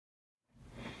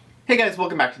Hey guys,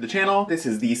 welcome back to the channel. This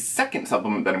is the second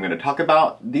supplement that I'm going to talk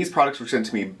about. These products were sent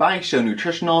to me by Show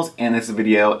Nutritionals, and this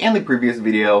video and the previous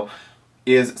video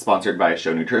is sponsored by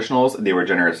Show Nutritionals. They were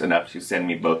generous enough to send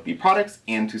me both the products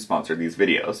and to sponsor these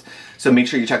videos. So make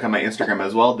sure you check out my Instagram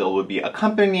as well. There will be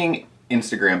accompanying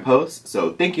Instagram posts.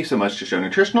 So thank you so much to Show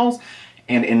Nutritionals.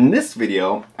 And in this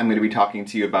video, I'm going to be talking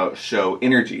to you about Show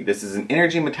Energy. This is an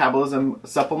energy metabolism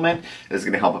supplement that is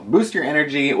going to help boost your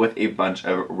energy with a bunch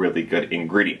of really good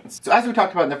ingredients. So as we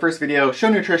talked about in the first video, Show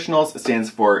Nutritionals stands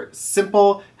for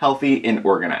Simple, Healthy, and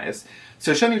Organized.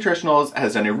 So Show Nutritionals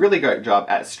has done a really great job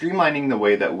at streamlining the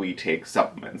way that we take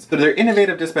supplements. So their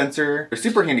innovative dispenser, their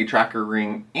super handy tracker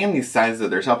ring, and the size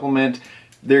of their supplement,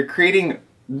 they're creating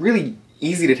really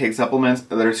easy to take supplements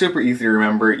that are super easy to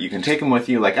remember. You can take them with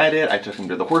you like I did. I took them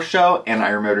to the horse show and I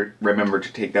remember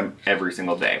to take them every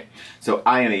single day. So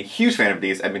I am a huge fan of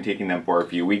these. I've been taking them for a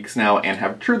few weeks now and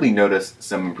have truly noticed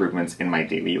some improvements in my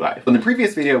daily life. In the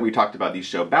previous video, we talked about the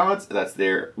Show Balance. That's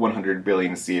their 100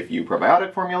 billion CFU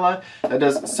probiotic formula that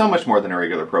does so much more than a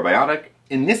regular probiotic.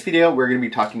 In this video, we're going to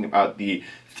be talking about the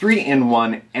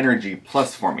 3-in-1 Energy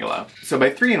Plus formula. So by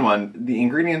 3-in-1, the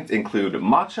ingredients include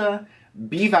matcha,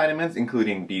 B vitamins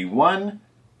including B1,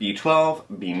 B12,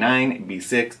 B9,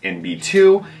 B6, and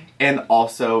B2, and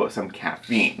also some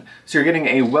caffeine. So you're getting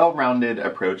a well-rounded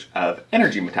approach of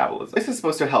energy metabolism. This is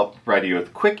supposed to help provide you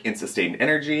with quick and sustained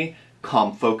energy,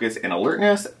 calm focus, and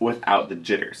alertness without the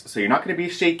jitters. So you're not going to be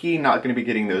shaky, not going to be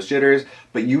getting those jitters,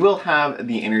 but you will have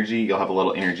the energy, you'll have a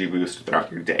little energy boost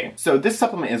throughout your day. So this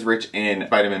supplement is rich in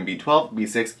vitamin B12,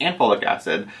 B6, and folic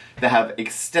acid that have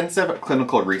extensive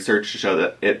clinical research to show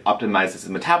that it optimizes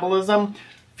metabolism,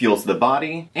 fuels the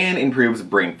body, and improves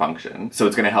brain function. So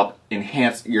it's going to help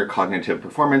enhance your cognitive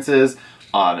performances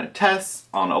on tests,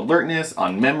 on alertness,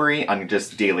 on memory, on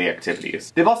just daily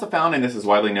activities. They've also found, and this is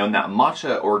widely known, that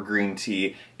matcha or green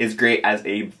tea is great as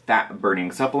a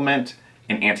fat-burning supplement,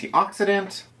 an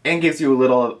antioxidant, and gives you a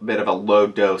little bit of a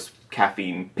low-dose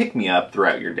caffeine pick-me-up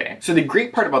throughout your day. So the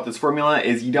great part about this formula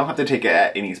is you don't have to take it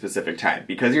at any specific time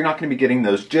because you're not going to be getting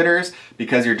those jitters,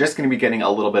 because you're just going to be getting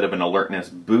a little bit of an alertness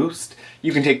boost.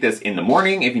 You can take this in the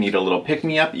morning if you need a little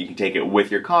pick-me-up. You can take it with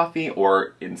your coffee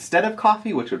or instead of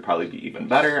coffee, which would probably be even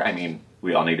better. I mean,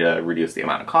 we all need to reduce the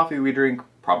amount of coffee we drink,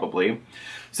 probably.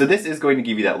 So this is going to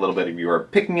give you that little bit of your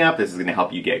pick-me-up. This is going to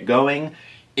help you get going.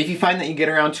 If you find that you get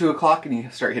around 2 o'clock and you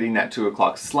start hitting that 2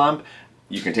 o'clock slump,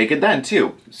 you can take it then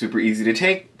too. Super easy to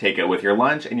take it with your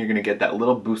lunch, and you're gonna get that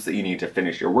little boost that you need to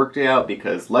finish your workday out,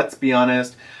 because let's be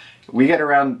honest, we get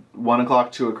around 1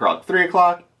 o'clock, 2 o'clock, 3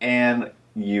 o'clock, and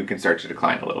you can start to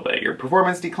decline a little bit. Your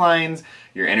performance declines,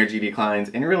 your energy declines,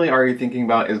 and really all you're thinking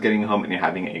about is getting home and you're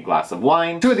having a glass of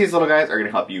wine. 2 of these little guys are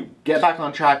gonna help you get back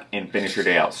on track and finish your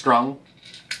day out strong.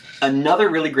 Another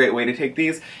really great way to take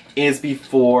these is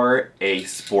before a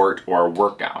sport or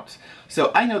workout.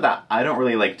 So I know that I don't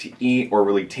really like to eat or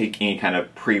really take any kind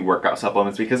of pre-workout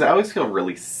supplements because I always feel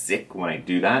really sick when I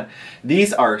do that.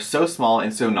 These are so small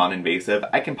and so non-invasive.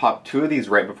 I can pop 2 of these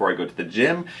right before I go to the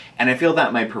gym, and I feel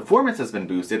that my performance has been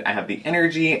boosted. I have the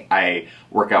energy, I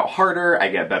work out harder, I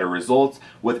get better results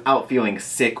without feeling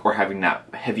sick or having that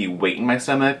heavy weight in my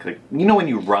stomach. Like, you know when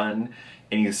you run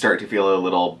and you start to feel a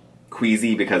little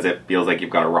queasy because it feels like you've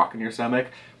got a rock in your stomach?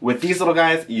 With these little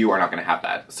guys, you are not going to have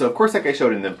that. So of course, like I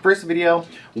showed in the first video,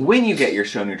 when you get your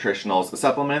Show Nutritionals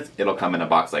supplements, it'll come in a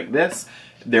box like this.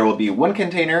 There will be 1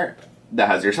 container that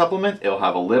has your supplement. It'll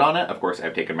have a lid on it. Of course,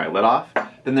 I've taken my lid off.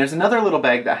 Then there's another little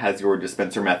bag that has your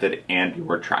dispenser method and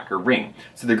your tracker ring.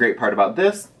 So the great part about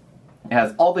this, it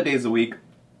has all the days of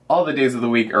the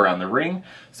week around the ring.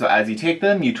 So as you take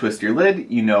them, you twist your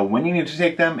lid, you know when you need to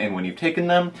take them and when you've taken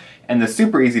them. And the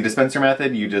super easy dispenser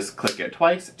method, you just click it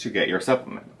twice to get your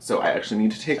supplement. So I actually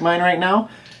need to take mine right now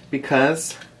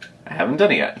because I haven't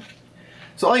done it yet.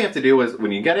 So all you have to do is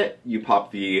when you get it, you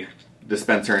pop the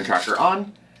dispenser and tracker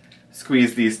on,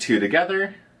 squeeze these 2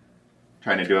 together,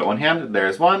 trying to do it one hand,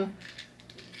 there's 1,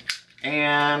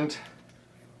 and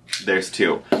there's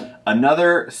 2.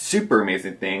 Another super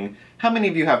amazing thing, how many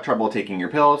of you have trouble taking your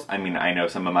pills? I mean, I know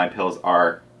some of my pills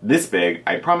are this big.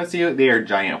 I promise you, they are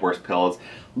giant horse pills.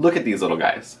 Look at these little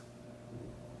guys.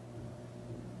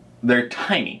 They're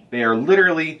tiny. They are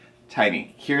literally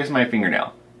tiny. Here's my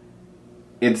fingernail.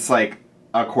 It's like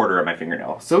a quarter of my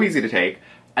fingernail. So easy to take.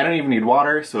 I don't even need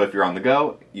water, so if you're on the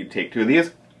go, you take 2 of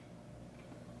these.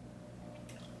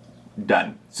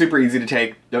 Done. Super easy to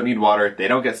take, don't need water, they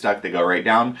don't get stuck, they go right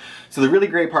down. So the really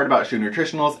great part about Show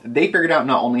Nutritionals, they figured out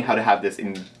not only how to have this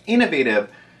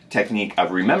innovative technique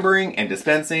of remembering and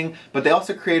dispensing, but they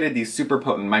also created these super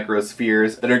potent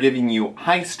microspheres that are giving you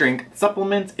high strength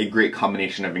supplements, a great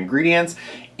combination of ingredients,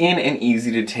 in an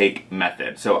easy to take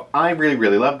method. So I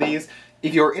really love these.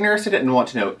 If you're interested and want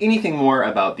to know anything more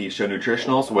about these Show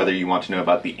Nutritionals, whether you want to know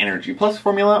about the Energy Plus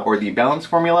formula or the Balance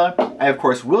formula, I of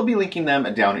course will be linking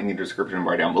them down in the description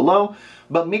bar down below,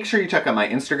 but make sure you check out my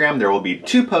Instagram. There will be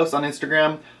 2 posts on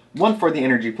Instagram, one for the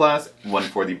Energy Plus, one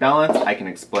for the Balance. I can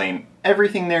explain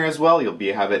everything there as well. You'll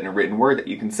have it in a written word that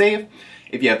you can save.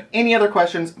 If you have any other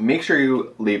questions, make sure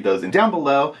you leave those in down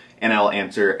below and I'll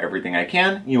answer everything I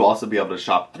can. You'll also be able to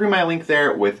shop through my link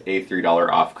there with a $3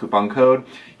 off coupon code.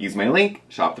 Use my link,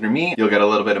 shop through me, you'll get a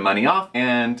little bit of money off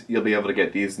and you'll be able to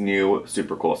get these new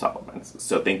super cool supplements.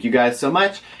 So thank you guys so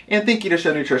much, and thank you to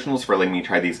Show Nutritionals for letting me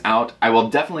try these out. I will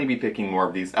definitely be picking more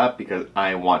of these up because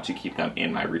I want to keep them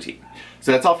in my routine.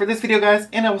 So that's all for this video guys,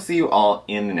 and I will see you all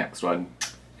in the next one.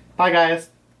 Bye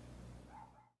guys!